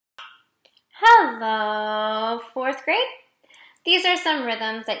Hello, fourth grade. These are some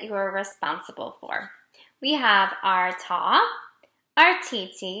rhythms that you are responsible for. We have our ta, our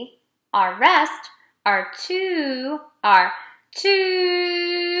titi, our rest, our two,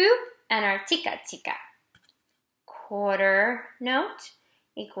 and our tika tika. Quarter note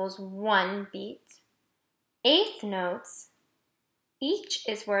equals 1 beat. Eighth notes, each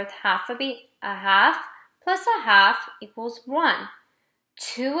is worth half a beat. A half plus a half equals 1.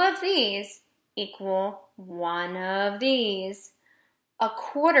 2 of these equal 1 of these. A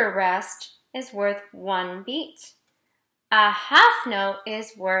quarter rest is worth 1 beat. A half note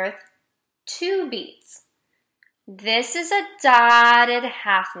is worth 2 beats. This is a dotted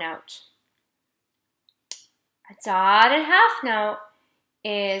half note. A dotted half note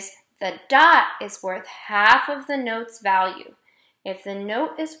is the dot is worth half of the note's value. If the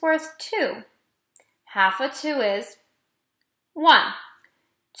note is worth 2, half of 2 is 1.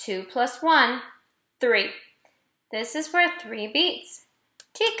 2 plus 1, 3. This is worth 3 beats.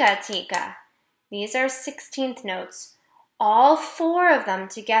 Tika tika. These are 16th notes. All 4 of them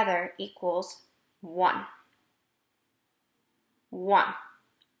together equals 1. 1,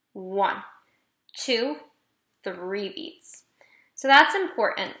 1, 2, 3 beats. So that's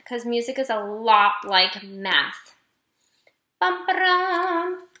important because music is a lot like math. Bum,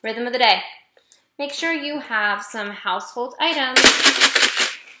 ba-dum. Rhythm of the day. Make sure you have some household items.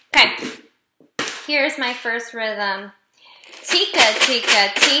 Okay, here's my first rhythm. Tika,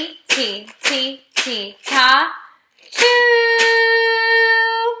 tika, ti, ti, ti, ti, ta, 2.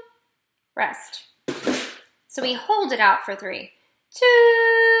 Rest. So we hold it out for 3.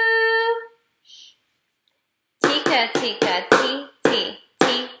 2. Tika, tika, ti, ti,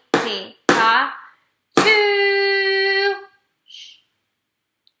 ti, ti, ta, 2.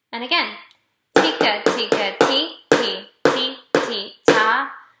 And again. Tika, tika, ti, ti, ti, ti,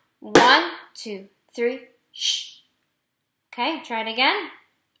 ta, 1, 2, 3, shh. Okay, try it again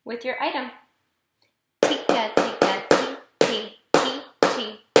with your item. Tika, tika, ti, ti, ti,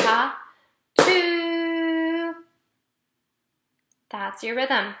 ti, ta, 2. That's your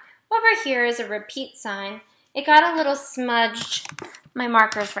rhythm. Over here is a repeat sign. It got a little smudged. My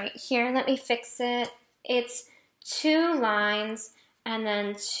marker's right here. Let me fix it. It's 2 lines and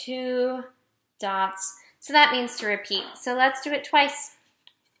then 2 dots. So that means to repeat. So let's do it twice.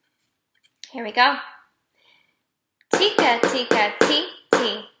 Here we go. Tika, tika, ti,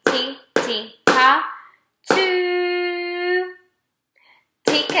 ti, ti, ti, ta, 2.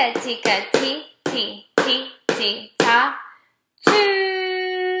 Tika, tika, ti, ti, ti, ti, ta,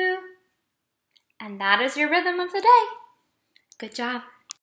 2. And that is your rhythm of the day. Good job.